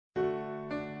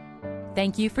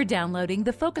Thank you for downloading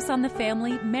the Focus on the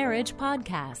Family Marriage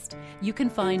podcast. You can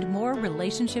find more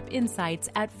relationship insights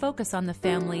at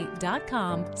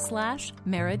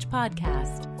focusonthefamily.com/marriage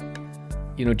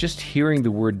podcast. You know, just hearing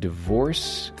the word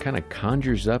divorce kind of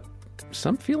conjures up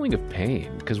some feeling of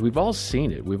pain because we've all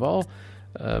seen it. We've all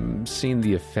seen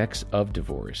the effects of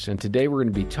divorce. And today we're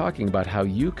going to be talking about how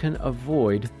you can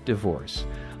avoid divorce.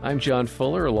 I'm John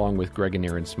Fuller, along with Greg and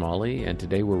Erin Smalley, and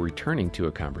today we're returning to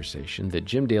a conversation that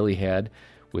Jim Daly had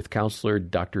with counselor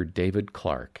Dr. David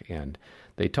Clarke. And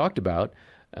they talked about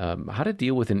how to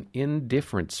deal with an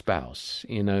indifferent spouse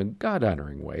in a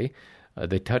God-honoring way.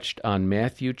 They touched on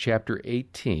Matthew chapter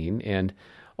 18 and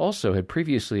also had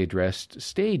previously addressed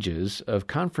stages of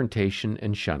confrontation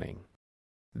and shunning.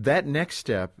 That next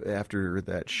step after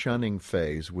that shunning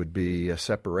phase would be a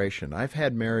separation. I've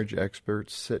had marriage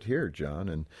experts sit here, John,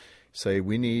 and say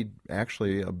we need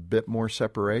actually a bit more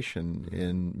separation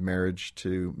in marriage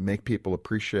to make people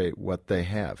appreciate what they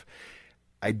have.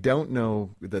 I don't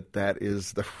know that that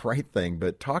is the right thing,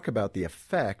 but talk about the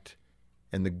effect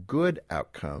and the good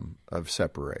outcome of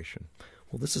separation.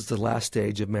 Well, this is the last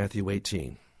stage of Matthew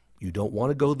 18. You don't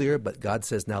want to go there, but God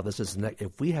says now this is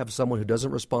if we have someone who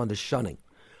doesn't respond to shunning,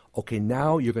 okay,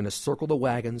 now you're going to circle the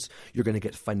wagons. You're going to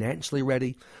get financially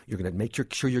ready. You're going to make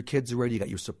sure your kids are ready. You got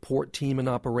your support team in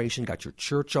operation, got your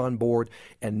church on board,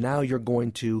 and now you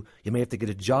may have to get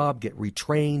a job, get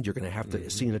retrained. You're going to have to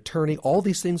see an attorney. All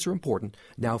these things are important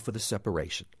now for the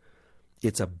separation.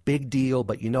 It's a big deal,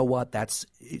 but you know what? That's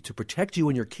to protect you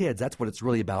and your kids. That's what it's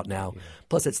really about now. Yeah.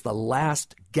 Plus, it's the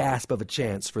last gasp of a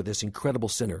chance for this incredible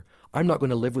sinner. I'm not going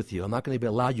to live with you. I'm not going to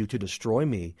allow you to destroy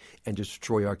me and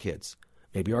destroy our kids.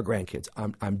 Maybe our grandkids.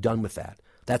 I'm done with that.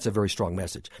 That's a very strong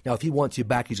message. Now, if he wants you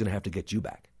back, he's going to have to get you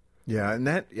back. Yeah, and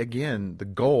that, again, the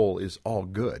goal is all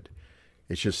good.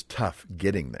 It's just tough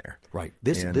getting there. Right.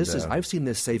 I've seen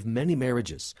this save many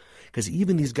marriages. Because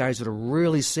even these guys that are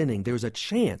really sinning, there's a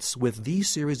chance with these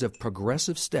series of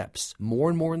progressive steps, more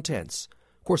and more intense.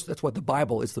 Of course, that's what the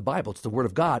Bible is. The Bible, it's the Word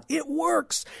of God. It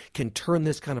works. Can turn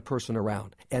this kind of person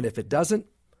around. And if it doesn't,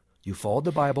 you followed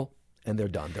the Bible, and they're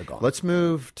done. They're gone. Let's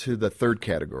move to the third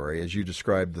category, as you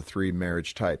described the three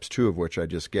marriage types, two of which I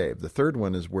just gave. The third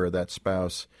one is where that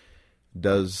spouse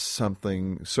does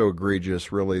something so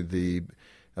egregious, really the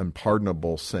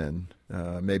unpardonable sin.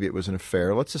 Maybe it was an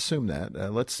affair. Let's assume that.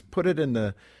 Let's put it in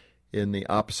the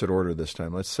opposite order this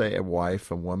time. Let's say a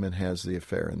woman has the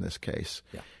affair in this case.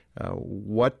 Yeah.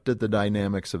 What did the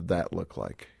dynamics of that look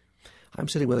like? I'm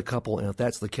sitting with a couple, and if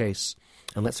that's the case,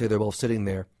 and let's say they're both sitting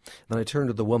there, then I turn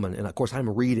to the woman, and of course I'm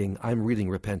reading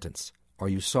repentance. Are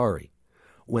you sorry?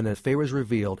 When an affair is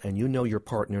revealed and you know your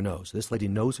partner knows, this lady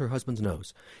knows her husband's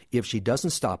knows, if she doesn't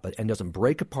stop it and doesn't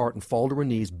break apart and fall to her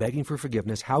knees begging for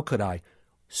forgiveness, how could I?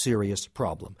 Serious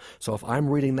problem. So if I'm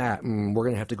reading that, we're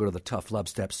going to have to go to the tough love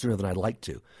steps sooner than I'd like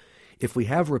to. If we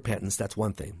have repentance, that's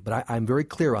one thing. But I'm very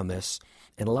clear on this,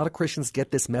 and a lot of Christians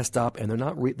get this messed up, and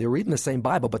they're reading the same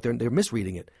Bible, but they're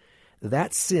misreading it.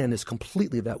 That sin is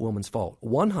completely that woman's fault,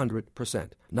 100%,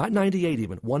 not 98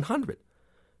 even, 100.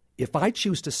 If I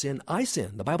choose to sin, I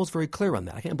sin. The Bible's very clear on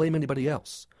that. I can't blame anybody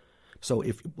else. So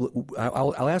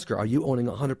I'll ask her, are you owning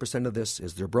 100% of this?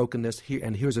 Is there brokenness?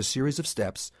 Here's a series of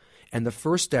steps, and the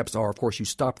first steps are, of course, you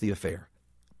stop the affair.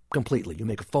 Completely. You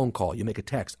make a phone call. You make a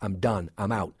text. I'm done.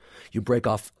 I'm out. You break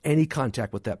off any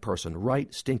contact with that person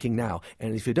right stinking now.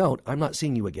 And if you don't, I'm not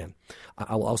seeing you again.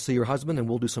 I'll see your husband and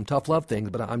we'll do some tough love things,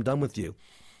 but I'm done with you.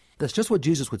 That's just what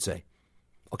Jesus would say.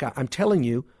 Okay, I'm telling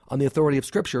you on the authority of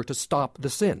Scripture to stop the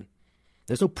sin.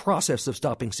 There's no process of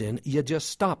stopping sin. You just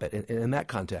stop it in that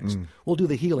context. We'll do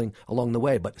the healing along the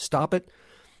way, but stop it.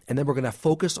 And then we're going to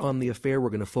focus on the affair. We're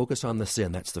going to focus on the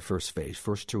sin. That's the first phase,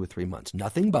 first 2 or 3 months.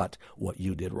 Nothing but what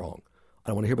you did wrong. I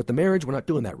don't want to hear about the marriage. We're not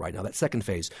doing that right now. That second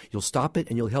phase, you'll stop it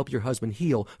and you'll help your husband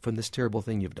heal from this terrible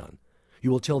thing you've done.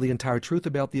 You will tell the entire truth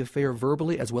about the affair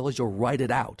verbally as well as you'll write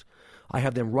it out. I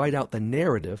have them write out the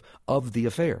narrative of the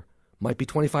affair. Might be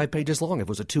 25 pages long if it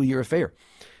was a 2-year affair.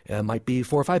 It might be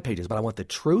 4 or 5 pages, but I want the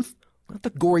truth, not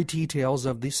the gory details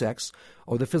of the sex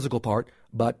or the physical part,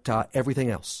 but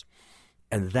everything else.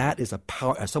 And that is a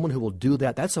power. As someone who will do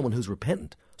that, that's someone who's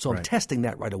repentant. So I'm testing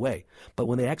that right away. But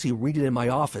when they actually read it in my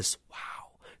office,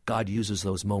 wow, God uses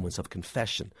those moments of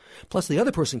confession. Plus, the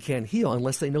other person can't heal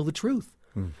unless they know the truth.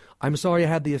 I'm sorry I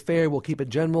had the affair. We'll keep it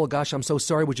general. Gosh, I'm so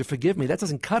sorry. Would you forgive me? That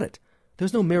doesn't cut it.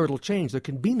 There's no marital change. There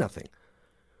can be nothing.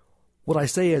 What I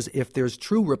say is if there's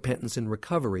true repentance and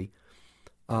recovery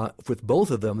with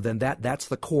both of them, then that's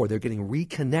the core. They're getting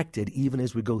reconnected even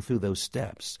as we go through those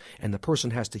steps. And the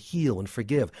person has to heal and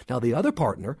forgive. Now, the other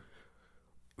partner,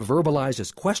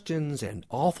 verbalizes questions and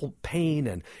awful pain,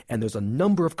 and there's a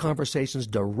number of conversations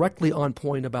directly on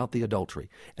point about the adultery.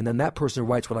 And then that person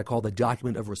writes what I call the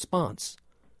document of response.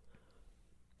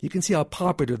 You can see how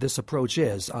popular this approach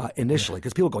is initially,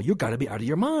 because people go, you've got to be out of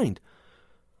your mind.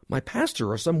 My pastor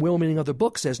or some well-meaning other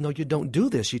book says, no, you don't do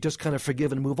this. You just kind of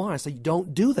forgive and move on. I say,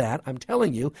 don't do that. I'm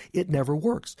telling you, it never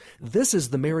works. This is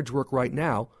the marriage work right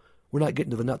now. We're not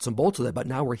getting to the nuts and bolts of that, but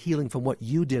now we're healing from what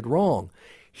you did wrong.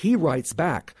 He writes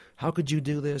back, how could you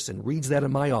do this? And reads that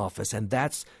in my office. And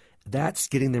that's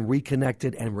getting them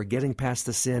reconnected, and we're getting past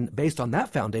the sin. Based on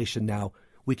that foundation now,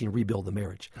 we can rebuild the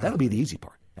marriage. That'll be the easy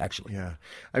part, actually. Yeah.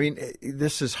 I mean,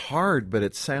 this is hard, but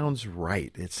it sounds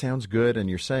right. It sounds good, and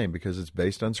you're saying because it's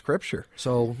based on Scripture.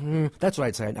 So that's what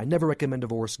I'd say. I never recommend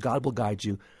divorce. God will guide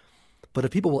you. But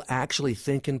if people will actually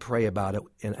think and pray about it,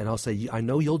 and I'll say, I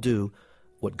know you'll do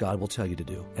what God will tell you to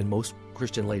do. And most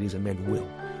Christian ladies and men will.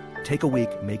 Take a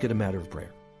week, make it a matter of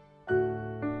prayer.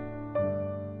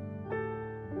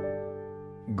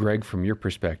 Greg, from your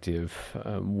perspective,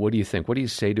 what do you think? What do you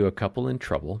say to a couple in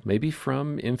trouble, maybe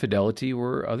from infidelity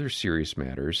or other serious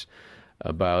matters,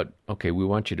 about, okay, we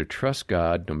want you to trust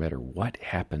God no matter what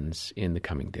happens in the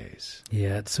coming days?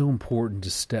 Yeah, it's so important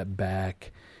to step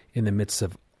back in the midst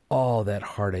of all that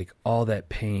heartache, all that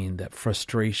pain, that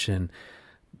frustration,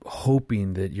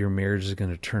 hoping that your marriage is going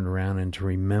to turn around, and to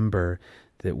remember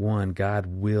that, one, God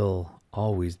will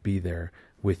always be there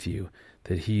with you,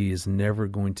 that He is never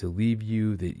going to leave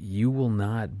you, that you will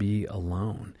not be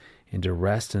alone, and to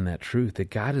rest in that truth, that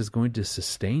God is going to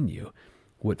sustain you.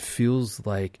 What feels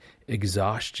like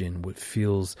exhaustion, what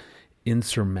feels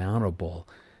insurmountable,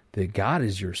 that God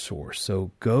is your source.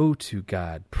 So go to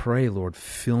God, pray, Lord,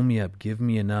 fill me up, give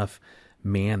me enough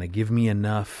manna, give me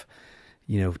enough,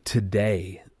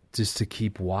 today, just to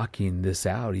keep walking this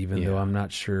out, even though I'm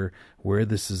not sure where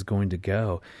this is going to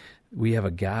go. We have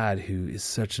a God who is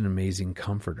such an amazing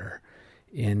comforter.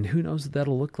 And who knows what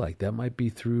that'll look like? That might be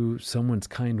through someone's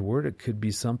kind word. It could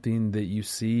be something that you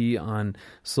see on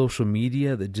social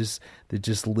media that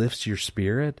just lifts your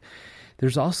spirit.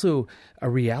 There's also a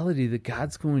reality that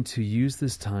God's going to use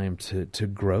this time to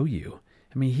grow you.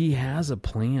 I mean, He has a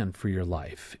plan for your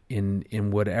life.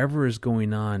 In whatever is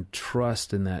going on,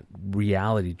 trust in that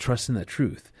reality, trust in that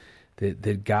truth,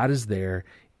 that God is there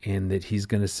and that He's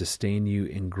going to sustain you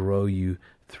and grow you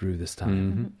through this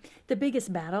time. Mm-hmm. The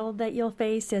biggest battle that you'll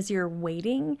face as you're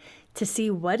waiting to see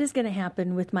what is going to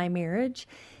happen with my marriage,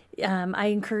 I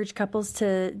encourage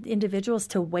individuals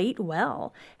to wait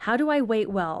well. How do I wait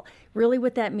well? Really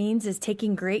what that means is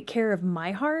taking great care of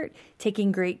my heart,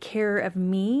 taking great care of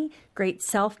me, great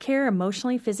self-care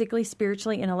emotionally, physically,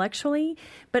 spiritually, intellectually,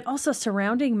 but also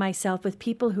surrounding myself with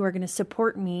people who are going to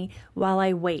support me while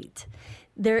I wait.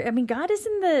 God is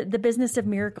in the business of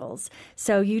miracles.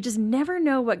 So you just never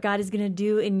know what God is going to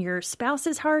do in your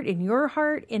spouse's heart, in your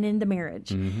heart, and in the marriage.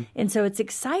 Mm-hmm. And so it's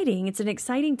exciting. It's an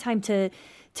exciting time to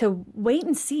wait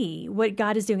and see what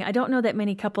God is doing. I don't know that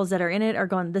many couples that are in it are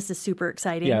going, this is super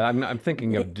exciting. Yeah, I'm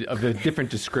thinking of a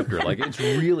different descriptor. Like, it's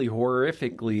really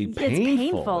horrifically painful. It's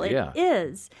painful. It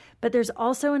is. But there's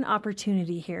also an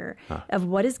opportunity here of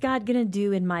what is God going to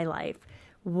do in my life?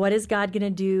 What is God going to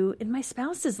do in my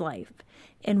spouse's life?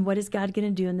 And what is God going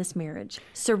to do in this marriage?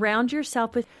 Surround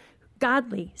yourself with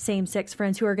godly same-sex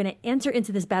friends who are going to enter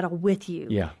into this battle with you.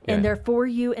 Yeah. And they're for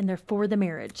you, and they're for the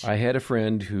marriage. I had a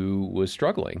friend who was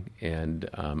struggling, and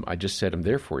I just said, I'm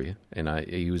there for you. And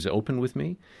he was open with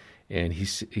me, and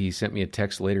he sent me a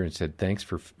text later and said, thanks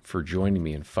for joining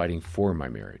me in fighting for my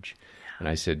marriage. And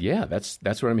I said, yeah, that's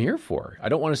what I'm here for. I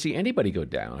don't want to see anybody go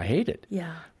down. I hate it.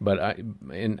 Yeah. But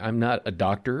I'm not a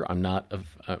doctor. I'm not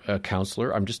a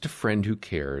counselor. I'm just a friend who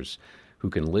cares, who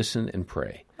can listen and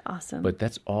pray. Awesome. But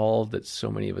that's all that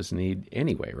so many of us need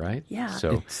anyway, right? Yeah.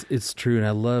 So it's true, and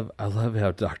I love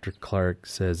how Dr. Clarke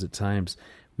says at times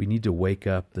we need to wake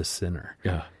up the sinner.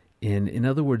 Yeah. In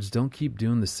other words, don't keep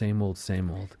doing the same old.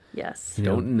 Yes.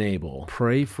 Don't enable.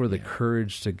 Pray for the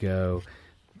courage to go,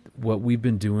 what we've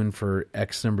been doing for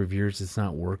X number of years, it's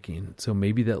not working. So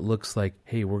maybe that looks like,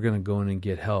 hey, we're going to go in and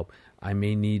get help. I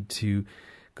may need to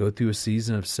go through a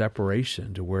season of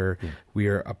separation to where we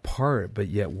are apart, but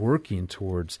yet working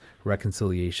towards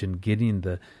reconciliation, getting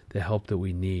the help that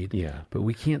we need. Yeah. But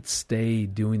we can't stay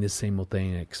doing the same old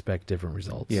thing and expect different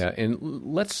results. Yeah, and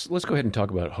let's go ahead and talk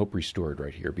about Hope Restored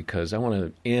right here, because I want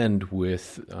to end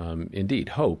with, indeed,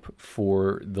 hope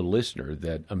for the listener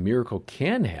that a miracle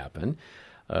can happen.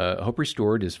 Hope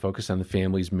Restored is focused on the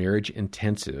family's marriage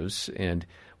intensives, and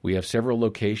we have several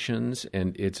locations,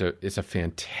 and it's a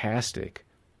fantastic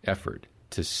effort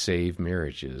to save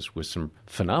marriages with some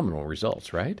phenomenal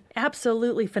results, right?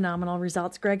 Absolutely phenomenal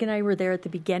results. Greg and I were there at the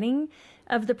beginning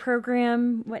of the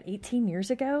program, 18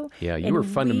 years ago? Yeah, you were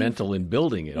fundamental in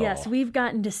building it all. Yes, we've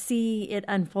gotten to see it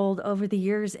unfold over the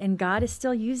years, and God is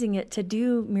still using it to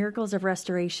do miracles of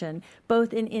restoration,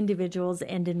 both in individuals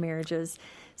and in marriages.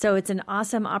 So it's an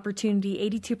awesome opportunity.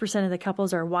 82% of the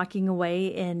couples are walking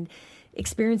away and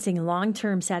experiencing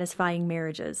long-term satisfying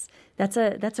marriages. That's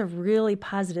a really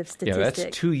positive statistic. Yeah,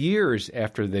 that's 2 years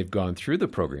after they've gone through the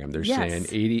program. They're saying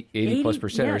 80 plus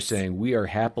percent are saying we are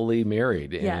happily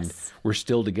married and we're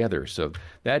still together. So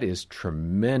that is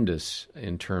tremendous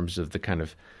in terms of the kind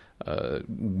of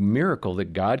miracle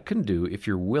that God can do if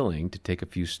you're willing to take a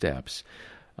few steps.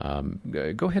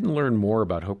 Go ahead and learn more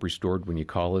about Hope Restored when you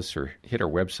call us or hit our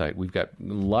website. We've got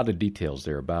a lot of details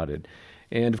there about it.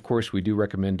 And, of course, we do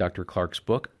recommend Dr. Clarke's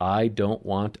book, I Don't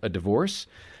Want a Divorce.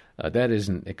 That is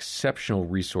an exceptional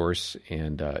resource,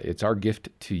 and it's our gift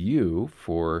to you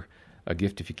for a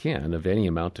gift, if you can, of any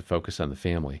amount to focus on the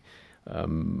family.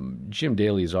 Jim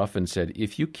Daly has often said,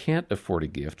 if you can't afford a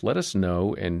gift, let us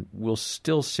know, and we'll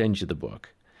still send you the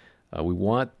book. We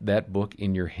want that book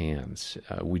in your hands.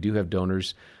 We do have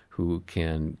donors who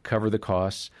can cover the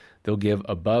costs. They'll give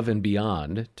above and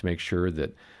beyond to make sure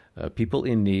that people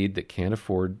in need that can't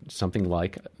afford something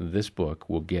like this book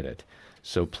will get it.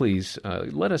 So please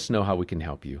let us know how we can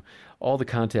help you. All the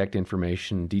contact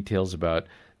information, details about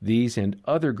these and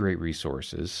other great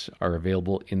resources are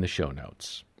available in the show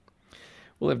notes.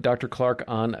 We'll have Dr. Clarke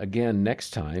on again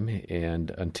next time.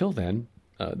 And until then,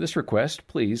 this request,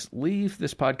 please leave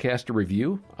this podcast a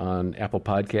review on Apple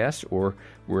Podcasts or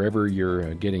wherever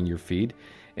you're getting your feed.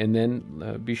 And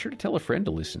then be sure to tell a friend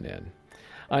to listen in.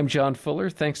 I'm John Fuller.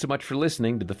 Thanks so much for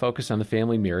listening to the Focus on the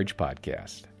Family Marriage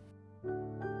podcast.